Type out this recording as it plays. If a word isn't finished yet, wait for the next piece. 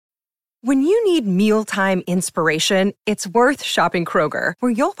When you need mealtime inspiration, it's worth shopping Kroger,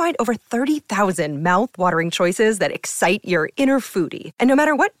 where you'll find over 30,000 mouth-watering choices that excite your inner foodie. And no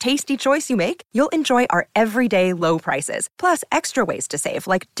matter what tasty choice you make, you'll enjoy our everyday low prices, plus extra ways to save,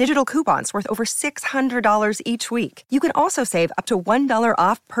 like digital coupons worth over $600 each week. You can also save up to $1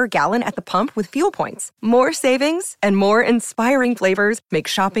 off per gallon at the pump with fuel points. More savings and more inspiring flavors make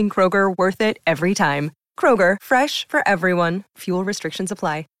shopping Kroger worth it every time. Kroger, fresh for everyone. Fuel restrictions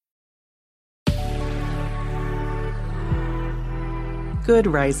apply. Good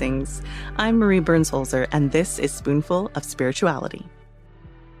risings. I'm Marie Burns-Holzer, and this is Spoonful of Spirituality.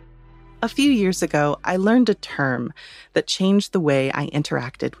 A few years ago, I learned a term that changed the way I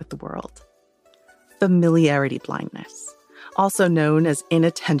interacted with the world. Familiarity blindness, also known as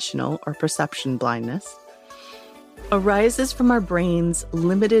inattentional or perception blindness, arises from our brain's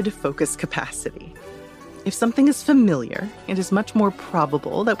limited focus capacity. If something is familiar, it is much more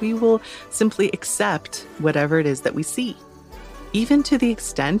probable that we will simply accept whatever it is that we see, even to the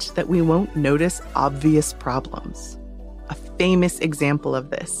extent that we won't notice obvious problems. A famous example of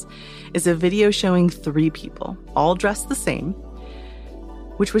this is a video showing 3 people, all dressed the same,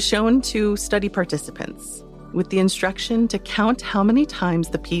 which was shown to study participants with the instruction to count how many times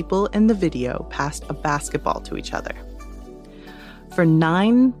the people in the video passed a basketball to each other. For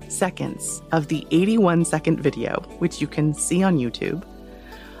 9 seconds of the 81-second video, which you can see on YouTube,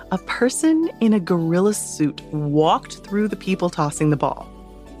 a person in a gorilla suit walked through the people tossing the ball.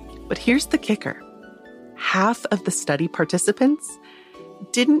 But here's the kicker. Half of the study participants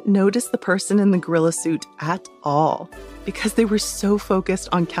didn't notice the person in the gorilla suit at all because they were so focused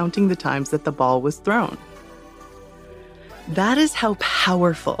on counting the times that the ball was thrown. That is how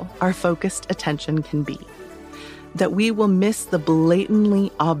powerful our focused attention can be. That we will miss the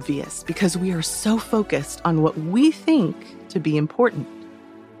blatantly obvious because we are so focused on what we think to be important.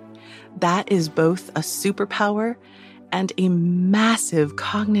 That is both a superpower and a massive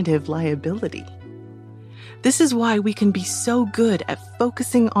cognitive liability. This is why we can be so good at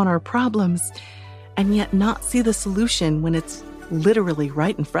focusing on our problems and yet not see the solution when it's literally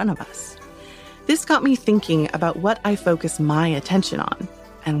right in front of us. This got me thinking about what I focus my attention on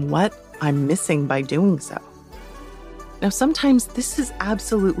and what I'm missing by doing so. Now, sometimes this is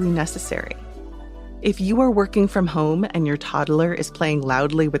absolutely necessary. If you are working from home and your toddler is playing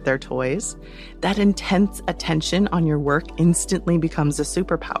loudly with their toys, that intense attention on your work instantly becomes a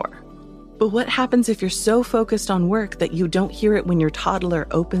superpower. But what happens if you're so focused on work that you don't hear it when your toddler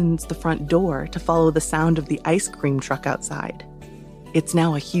opens the front door to follow the sound of the ice cream truck outside? It's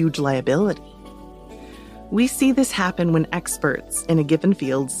now a huge liability. We see this happen when experts in a given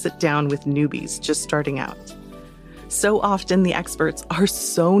field sit down with newbies just starting out. So often the experts are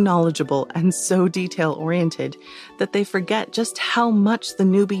so knowledgeable and so detail-oriented that they forget just how much the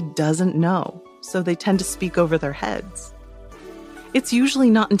newbie doesn't know, so they tend to speak over their heads. It's usually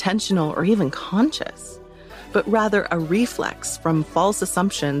not intentional or even conscious, but rather a reflex from false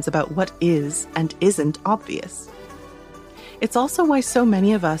assumptions about what is and isn't obvious. It's also why so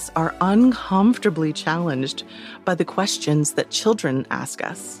many of us are uncomfortably challenged by the questions that children ask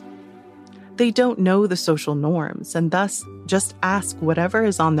us. They don't know the social norms and thus just ask whatever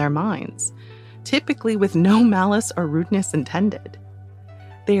is on their minds, typically with no malice or rudeness intended.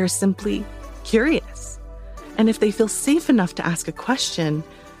 They are simply curious. And if they feel safe enough to ask a question,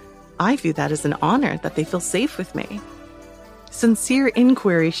 I view that as an honor that they feel safe with me. Sincere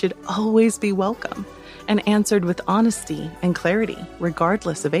inquiry should always be welcome and answered with honesty and clarity,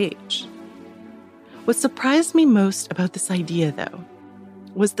 regardless of age. What surprised me most about this idea, though,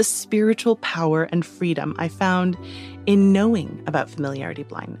 was the spiritual power and freedom I found in knowing about familiarity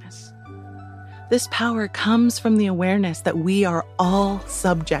blindness. This power comes from the awareness that we are all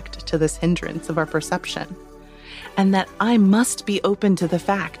subject to this hindrance of our perception, and that I must be open to the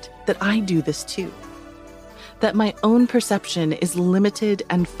fact that I do this too. That my own perception is limited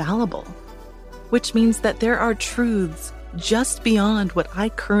and fallible, which means that there are truths just beyond what I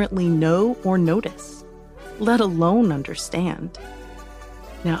currently know or notice, let alone understand.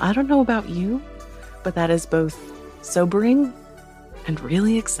 Now, I don't know about you, but that is both sobering and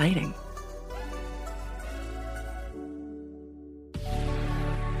really exciting.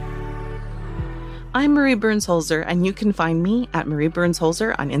 I'm Marie Burns-Holzer, and you can find me at Marie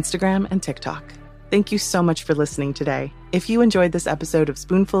Burns-Holzer on Instagram and TikTok. Thank you so much for listening today. If you enjoyed this episode of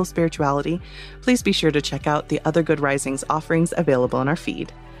Spoonful of Spirituality, please be sure to check out the other Good Risings offerings available in our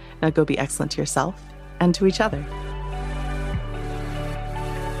feed. Now go be excellent to yourself and to each other.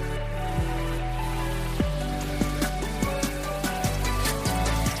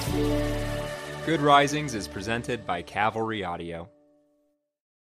 Good Risings is presented by Cavalry Audio.